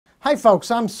Hi folks,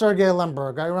 I'm Sergey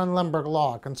Lemberg. I run Lemberg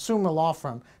Law, a consumer law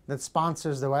firm that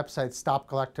sponsors the website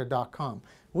stopcollector.com.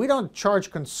 We don't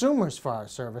charge consumers for our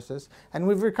services, and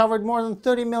we've recovered more than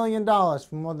 $30 million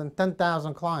from more than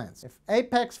 10,000 clients. If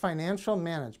Apex Financial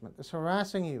Management is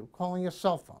harassing you, calling your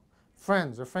cell phone,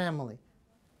 friends or family,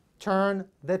 turn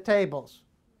the tables.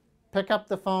 Pick up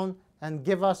the phone and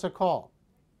give us a call.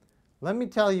 Let me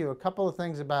tell you a couple of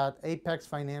things about Apex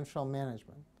Financial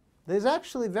Management. There's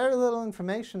actually very little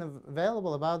information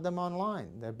available about them online.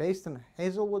 They're based in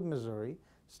Hazelwood, Missouri,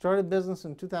 started business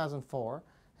in 2004,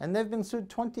 and they've been sued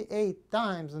 28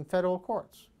 times in federal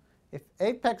courts. If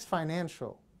Apex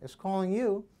Financial is calling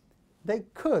you, they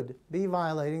could be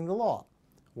violating the law,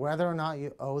 whether or not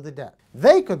you owe the debt.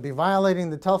 They could be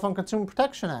violating the Telephone Consumer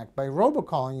Protection Act by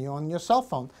robocalling you on your cell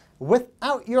phone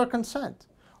without your consent,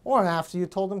 or after you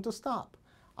told them to stop.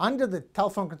 Under the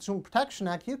Telephone Consumer Protection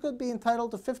Act, you could be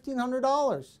entitled to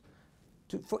 $1,500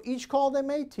 for each call they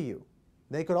made to you.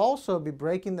 They could also be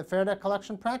breaking the Fair Debt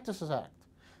Collection Practices Act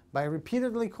by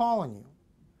repeatedly calling you,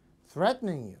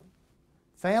 threatening you,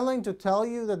 failing to tell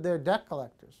you that they're debt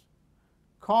collectors,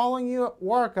 calling you at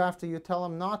work after you tell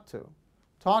them not to,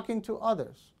 talking to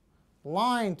others,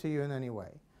 lying to you in any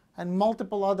way, and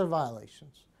multiple other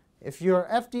violations. If your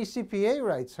FDCPA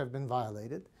rights have been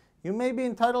violated, you may be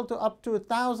entitled to up to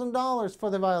 $1,000 for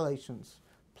the violations,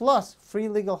 plus free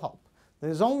legal help.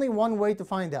 There's only one way to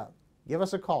find out. Give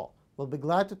us a call. We'll be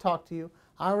glad to talk to you.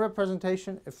 Our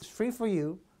representation is free for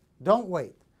you. Don't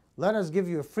wait. Let us give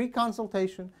you a free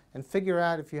consultation and figure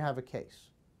out if you have a case.